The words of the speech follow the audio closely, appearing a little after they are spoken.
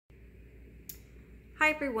Hi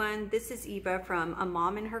everyone, this is Eva from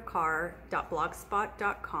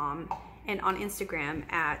amominhercar.blogspot.com and on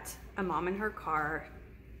Instagram at amominhercar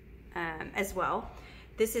as well.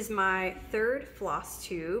 This is my third floss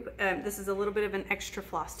tube. This is a little bit of an extra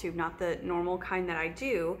floss tube, not the normal kind that I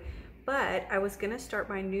do, but I was gonna start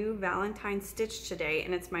my new Valentine stitch today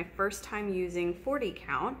and it's my first time using 40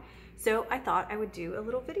 count, so I thought I would do a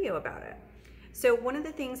little video about it. So one of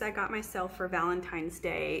the things I got myself for Valentine's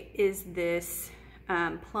Day is this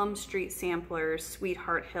Plum Street Samplers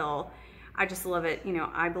Sweetheart Hill. I just love it. You know,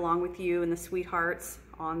 I belong with you and the sweethearts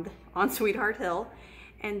on Sweetheart Hill.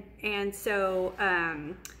 And so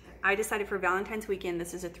I decided for Valentine's weekend,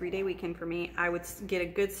 this is a 3-day weekend for me, I would get a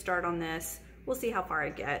good start on this. We'll see how far I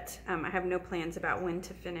get. I have no plans about when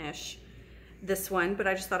to finish this one, but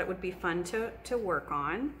I just thought it would be fun to work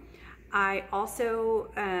on. I also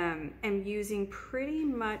am using pretty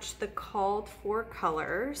much the called for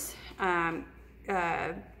colors,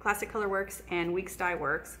 Classic Color Works and Weeks Dye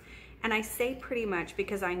Works. And I say pretty much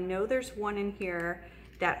because I know there's one in here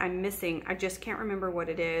that I'm missing. I just can't remember what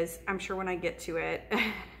it is. I'm sure when I get to it,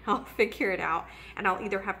 I'll figure it out and I'll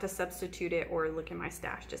either have to substitute it or look in my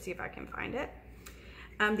stash to see if I can find it.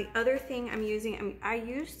 The other thing I'm using, I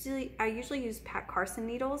usually use Pat Carson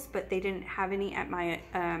needles, but they didn't have any at my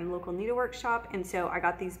local needlework shop, and so I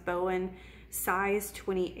got these Bowen size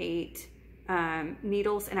 28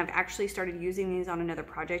 needles, and I've actually started using these on another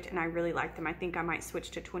project, and I really like them. I think I might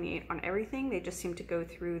switch to 28 on everything. They just seem to go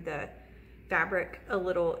through the fabric a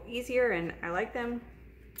little easier, and I like them.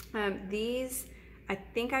 These, I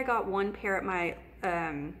think I got one pair at my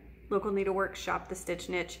local needlework shop, the Stitch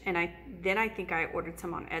Niche, and then I think I ordered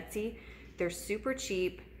some on Etsy. They're super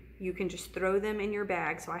cheap. You can just throw them in your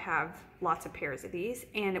bag, so I have lots of pairs of these.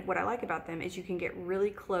 And what I like about them is you can get really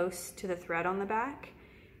close to the thread on the back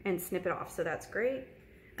and snip it off, so that's great.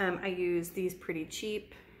 I use these pretty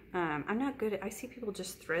cheap. I'm not good at, I see people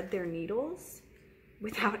just thread their needles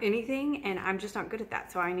without anything, and I'm just not good at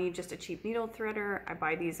that. So I need just a cheap needle threader. I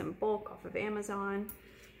buy these in bulk off of Amazon.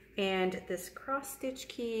 And this cross stitch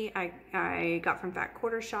key I got from Fat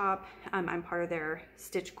Quarter Shop. I'm part of their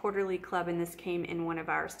Stitch Quarterly Club, and this came in one of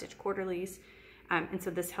our Stitch Quarterlies. And so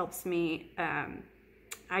this helps me,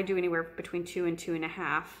 I do anywhere between 2 and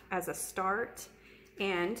 2.5 as a start.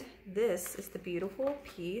 And this is the beautiful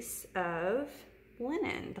piece of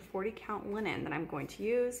linen, the 40 count linen that I'm going to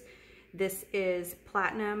use. This is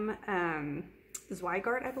Platinum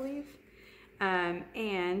Zweigart, I believe.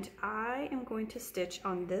 And I am going to stitch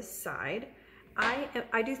on this side.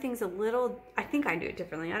 I do things a little, I think I do it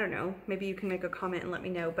differently. I don't know. Maybe you can make a comment and let me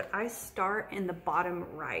know, but I start in the bottom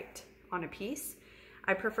right on a piece.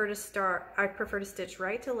 I prefer to stitch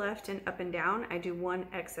right to left and up and down. I do 1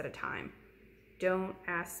 X at a time. Don't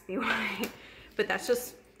ask me why, but that's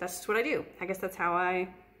just what I do. I guess that's how I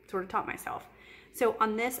sort of taught myself. So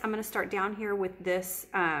on this, I'm going to start down here with this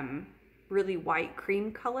really white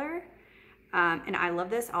cream color. And I love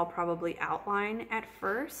this. I'll probably outline at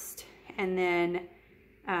first and then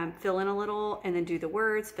fill in a little and then do the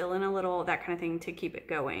words, fill in a little, that kind of thing to keep it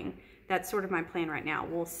going. That's sort of my plan right now.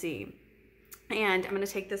 We'll see. And I'm going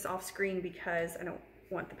to take this off screen because I don't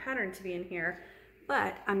want the pattern to be in here,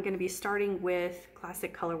 but I'm going to be starting with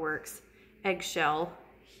Classic Color Works Eggshell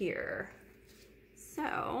here. So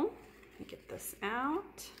let me get this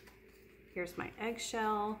out. Here's my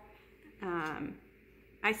eggshell.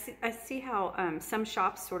 I see how some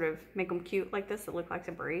shops sort of make them cute like this that look like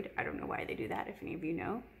a braid. I don't know why they do that. If any of you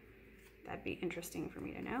know, that'd be interesting for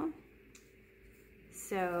me to know.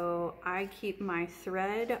 So I keep my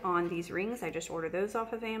thread on these rings. I just order those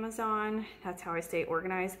off of Amazon. That's how I stay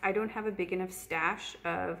organized. I don't have a big enough stash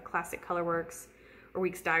of Classic Color Works or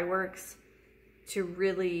Weeks Dye Works to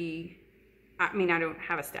really, I mean, I don't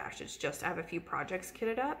have a stash. It's just I have a few projects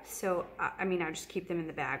kitted up. So, I mean, I just keep them in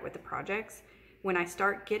the bag with the projects. When I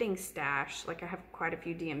start getting stash, like I have quite a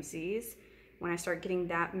few DMCs, when I start getting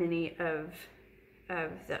that many of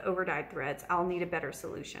the over-dyed threads, I'll need a better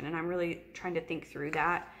solution. And I'm really trying to think through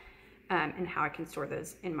that and how I can store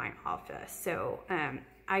those in my office. So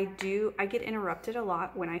I get interrupted a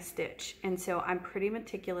lot when I stitch. And so I'm pretty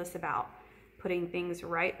meticulous about putting things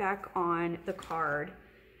right back on the card.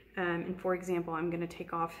 And for example, I'm gonna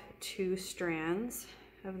take off 2 strands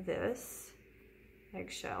of this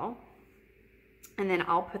eggshell. And then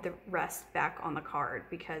I'll put the rest back on the card,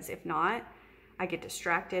 because if not, I get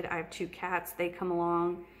distracted. I have 2 cats. They come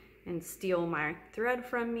along and steal my thread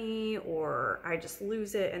from me, or I just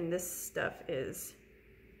lose it. And this stuff is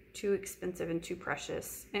too expensive and too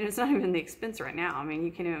precious. And it's not even the expense right now. I mean,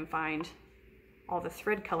 you can't even find all the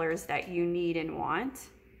thread colors that you need and want.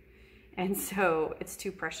 And so it's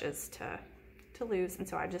too precious to to lose, and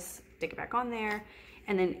so I just stick it back on there.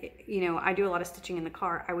 And then, you know, I do a lot of stitching in the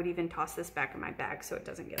car. I would even toss this back in my bag so it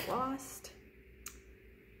doesn't get lost.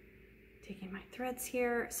 Taking my threads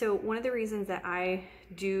here. So one of the reasons that I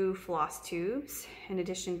do floss tubes, in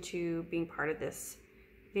addition to being part of this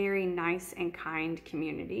very nice and kind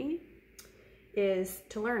community, is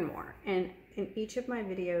to learn more. And in each of my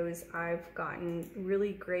videos, I've gotten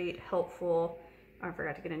really great, helpful, oh, I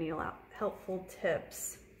forgot to get a needle out, helpful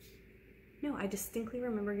tips. No, I distinctly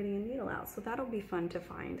remember getting a needle out, so that'll be fun to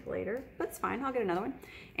find later, but it's fine, I'll get another one.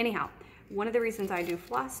 Anyhow, one of the reasons I do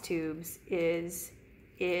floss tubes is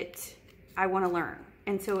I wanna learn.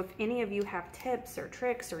 And so if any of you have tips or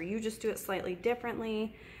tricks, or you just do it slightly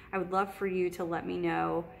differently, I would love for you to let me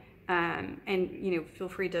know. And you know, feel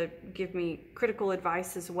free to give me critical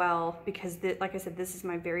advice as well, because like I said, this is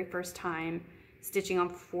my very first time stitching on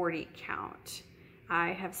 40 count.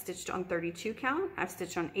 I have stitched on 32 count, I've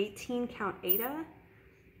stitched on 18 count Aida,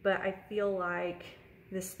 but I feel like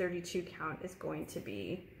this 32 count is going to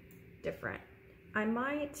be different.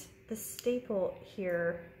 The staple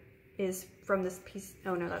here is from this piece.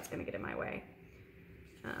 Oh no, that's gonna get in my way.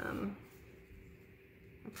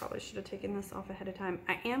 I probably should have taken this off ahead of time.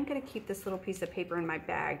 I am gonna keep this little piece of paper in my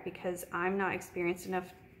bag because I'm not experienced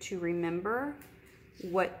enough to remember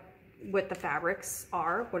what the fabrics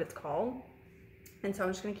are, what it's called. And so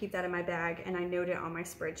I'm just gonna keep that in my bag, and I note it on my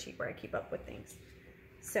spreadsheet where I keep up with things.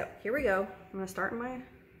 So here we go. I'm gonna start in my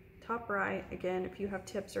top right. Again, if you have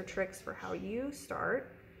tips or tricks for how you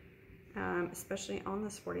start, especially on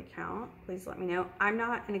this 40 count, please let me know. I'm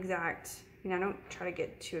not an exact, I don't try to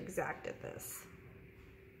get too exact at this.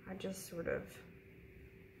 I just sort of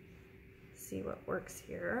see what works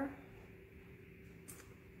here.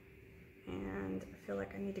 And I feel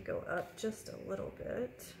like I need to go up just a little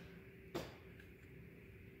bit.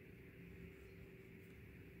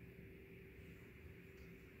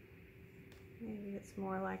 Maybe it's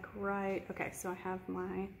more like right. Okay, so I have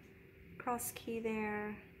my cross key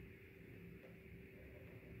there.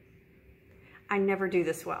 I never do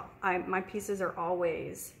this well. My pieces are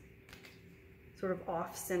always sort of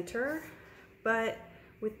off center, but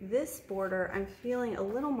with this border, I'm feeling a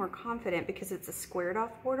little more confident because it's a squared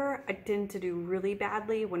off border. I tend to do really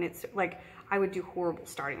badly when it's like, I would do horrible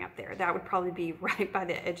starting up there. That would probably be right by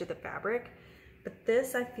the edge of the fabric. But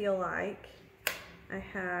this, I feel like I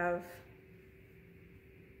have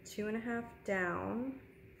 2.5 down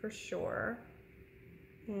for sure,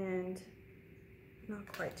 and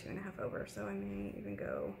not quite 2.5 over, so I may even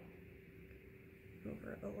go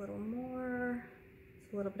over a little more.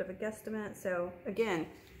 It's a little bit of a guesstimate. So again,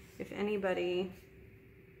 if anybody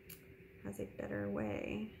has a better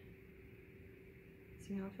way,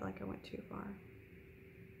 see how I feel like I went too far.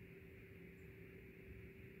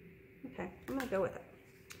 Okay, I'm gonna go with it.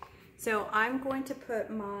 So I'm going to put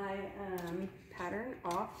my pattern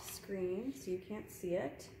off screen so you can't see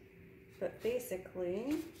it, but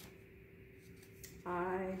basically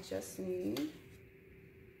I just need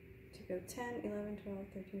to go 10, 11, 12,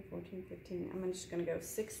 13, 14, 15. I'm just gonna go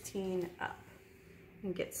 16 up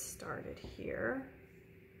and get started here.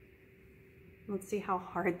 Let's see how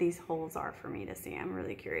hard these holes are for me to see. I'm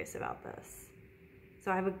really curious about this.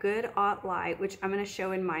 So I have a good aught light, which I'm gonna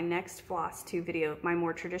show in my next Flosstube video, my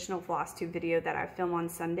more traditional Flosstube video that I film on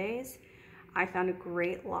Sundays. I found a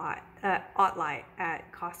great aught light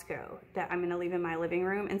at Costco that I'm gonna leave in my living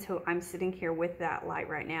room. And so I'm sitting here with that light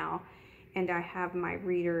right now. And I have my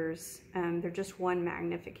readers, they're just one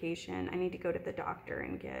magnification. I need to go to the doctor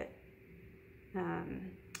and get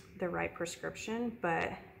the right prescription,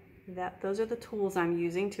 but those are the tools I'm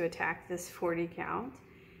using to attack this 40 count.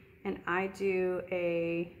 And I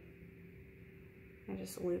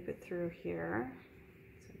just loop it through here.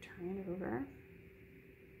 So turn it over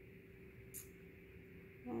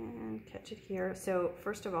and catch it here. So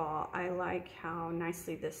first of all, I like how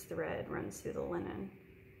nicely this thread runs through the linen.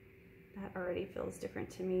 That already feels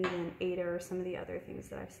different to me than Aida or some of the other things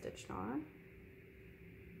that I've stitched on.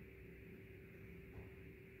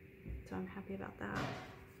 So I'm happy about that.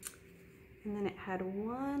 And then it had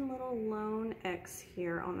one little lone X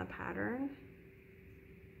here on the pattern.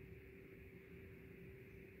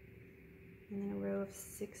 And then a row of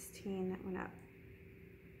 16 that went up.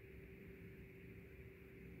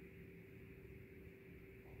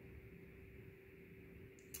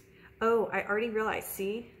 Oh, I already realized,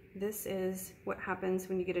 see? This is what happens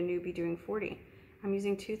when you get a newbie doing 40. I'm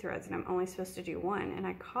using 2 threads and I'm only supposed to do 1. And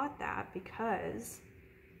I caught that because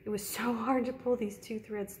it was so hard to pull these 2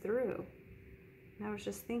 threads through. And I was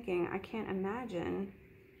just thinking, I can't imagine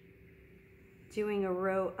doing a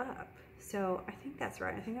row up. So I think that's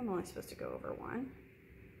right. I think I'm only supposed to go over 1.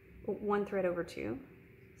 1 thread over 2.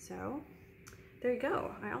 So there you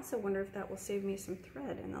go. I also wonder if that will save me some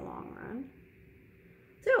thread in the long run.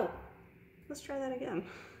 So let's try that again.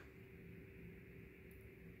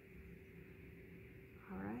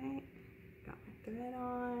 All right, got my thread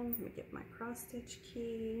on. Let me get my cross stitch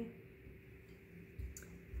key.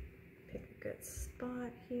 Pick a good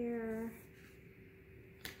spot here.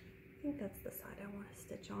 I think that's the side I want to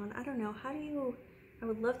stitch on. I don't know, how do you, I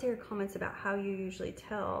would love to hear comments about how you usually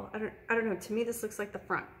tell. I don't know, to me this looks like the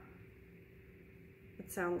front.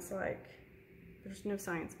 It sounds like, there's no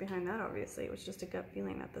science behind that obviously, it was just a gut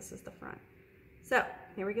feeling that this is the front. So,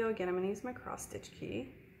 here we go again, I'm going to use my cross stitch key.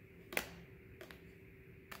 I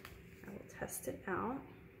will test it out.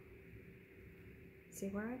 See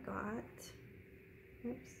where I got.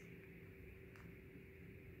 Oops.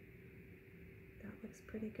 That looks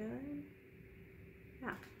pretty good.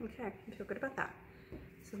 Yeah, okay, I feel good about that.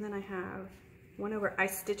 So then I have 1 over, I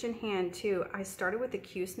stitch in hand too. I started with the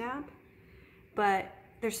Q-snap, but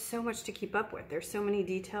there's so much to keep up with. There's so many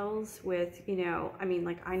details with, you know, I mean,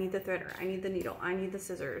 like I need the threader, I need the needle, I need the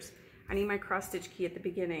scissors, I need my cross stitch key at the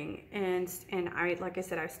beginning. And I, like I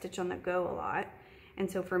said, I stitch on the go a lot. And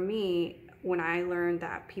so for me, when I learned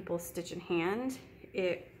that people stitch in hand,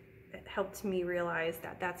 it helped me realize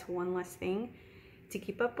that that's one less thing to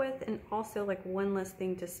keep up with, and also like one less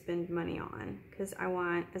thing to spend money on, because I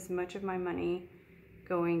want as much of my money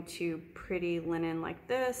going to pretty linen like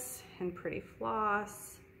this and pretty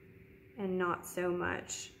floss, and not so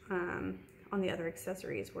much on the other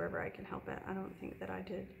accessories wherever I can help it. I don't think that I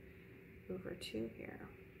did over 2 here.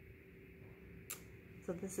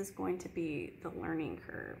 So this is going to be the learning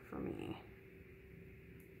curve for me,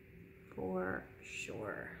 for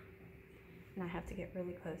sure. And I have to get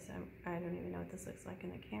really close. I don't even know what this looks like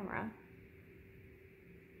in the camera.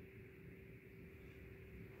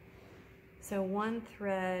 So 1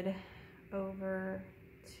 thread over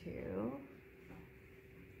 2.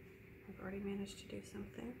 I've already managed to do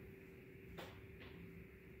something.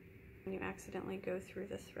 When you accidentally go through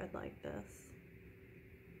the thread like this.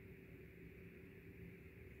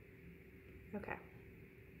 Okay,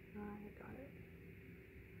 I got it.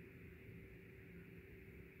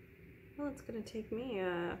 Well, it's going to take me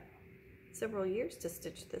several years to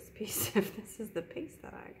stitch this piece if this is the pace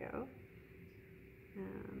that I go.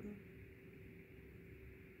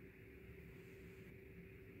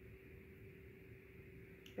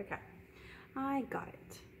 Okay, I got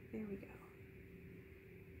it. There we go.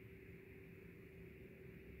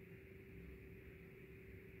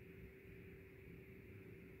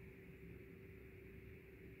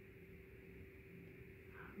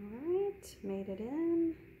 All right, made it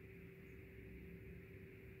in.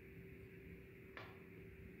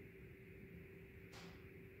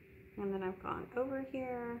 And then I've gone over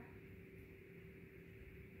here.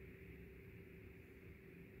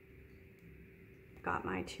 Got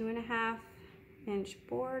my 2.5 inch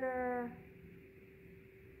border.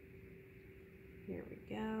 Here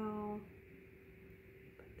we go.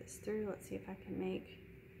 Put this through. Let's see if I can make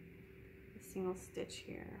a single stitch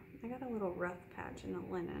here. I got a little rough patch in the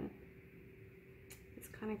linen. It's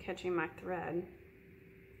kind of catching my thread.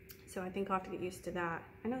 So I think I'll have to get used to that.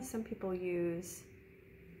 I know some people use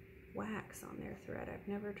wax on their thread. I've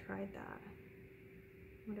never tried that.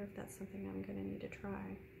 I wonder if that's something I'm going to need to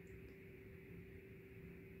try.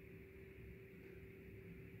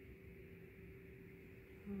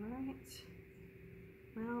 Alright,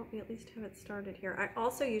 well, we at least have it started here. I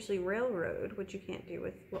also usually railroad, which you can't do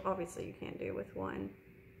with, well, obviously you can't do with 1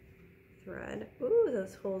 thread. Ooh,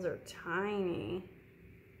 those holes are tiny.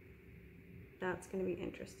 That's going to be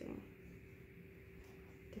interesting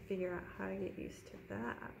to figure out how to get used to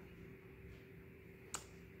that.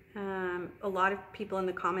 A lot of people in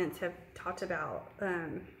the comments have talked about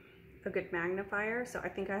a good magnifier, so I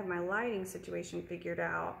think I have my lighting situation figured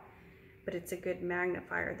out, but it's a good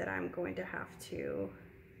magnifier that I'm going to have to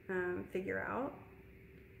figure out.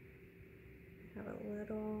 I have a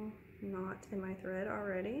little knot in my thread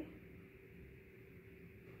already.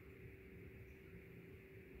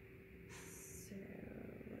 So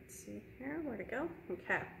let's see here, where to go?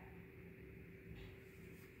 Okay.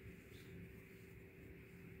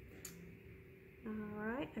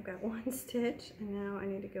 Alright, I've got 1 stitch, and now I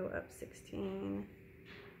need to go up 16.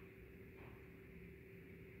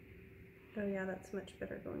 Oh yeah, that's much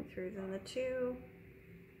better going through than the 2.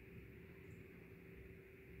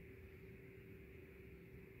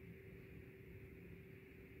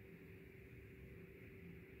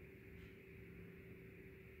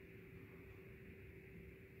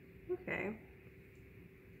 Okay.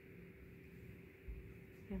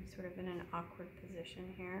 I'm sort of in an awkward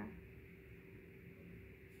position here.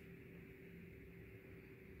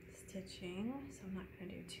 stitching, so I'm not going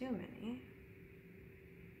to do too many.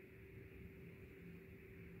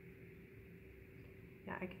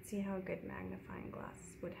 Yeah, I could see how a good magnifying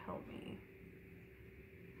glass would help me.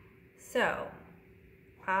 So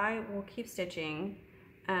I will keep stitching.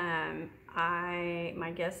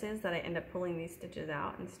 My guess is that I end up pulling these stitches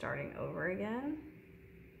out and starting over again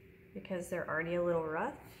because they're already a little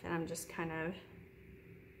rough and I'm just kind of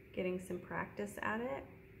getting some practice at it.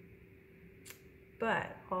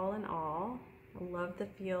 But all in all, I love the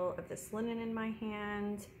feel of this linen in my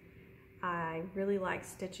hand. I really like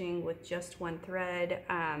stitching with just one thread.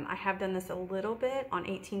 I have done this a little bit on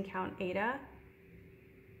 18 count Aida.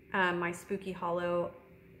 My Spooky Hollow,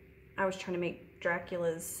 I was trying to make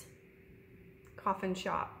Dracula's coffin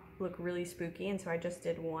shop look really spooky, and so I just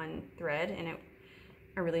did one thread, and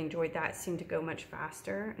I really enjoyed that. It seemed to go much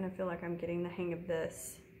faster, and I feel like I'm getting the hang of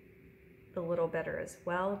this a little better as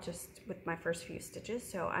well, just with my first few stitches.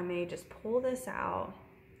 So I may just pull this out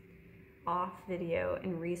off video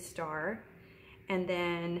and restart. And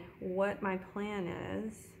then what my plan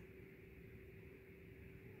is,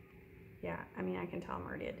 yeah, I mean, I can tell I'm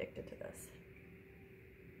already addicted to this.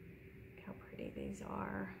 Look how pretty these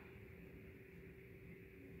are.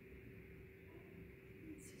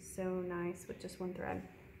 It's so nice with just one thread.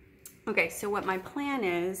 Okay, so what my plan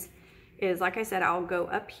is like I said, I'll go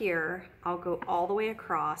up here, I'll go all the way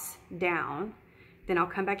across, down, then I'll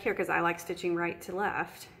come back here because I like stitching right to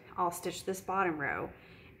left. I'll stitch this bottom row,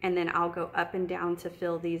 and then I'll go up and down to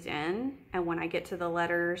fill these in, and when I get to the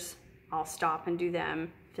letters, I'll stop and do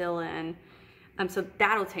them, fill in. So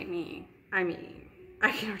that'll take me, I mean,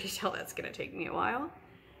 I can already tell that's gonna take me a while,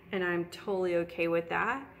 and I'm totally okay with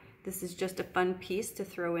that. This is just a fun piece to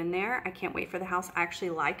throw in there. I can't wait for the house. I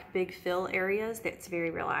actually like big fill areas. That's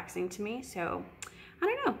very relaxing to me. So I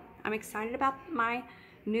don't know. I'm excited about my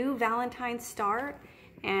new Valentine start,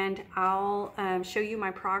 and I'll show you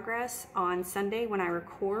my progress on Sunday when I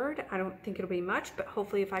record. I don't think it'll be much, but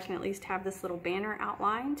hopefully if I can at least have this little banner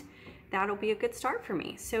outlined, that'll be a good start for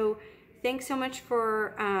me. So thanks so much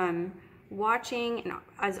for watching, and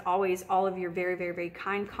as always, all of your very, very, very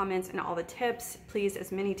kind comments and all the tips. Please, as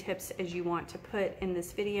many tips as you want to put in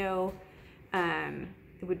this video,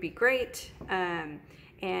 it would be great.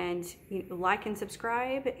 And like and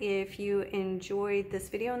subscribe if you enjoyed this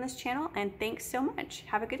video on this channel, and thanks so much.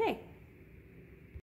 Have a good day.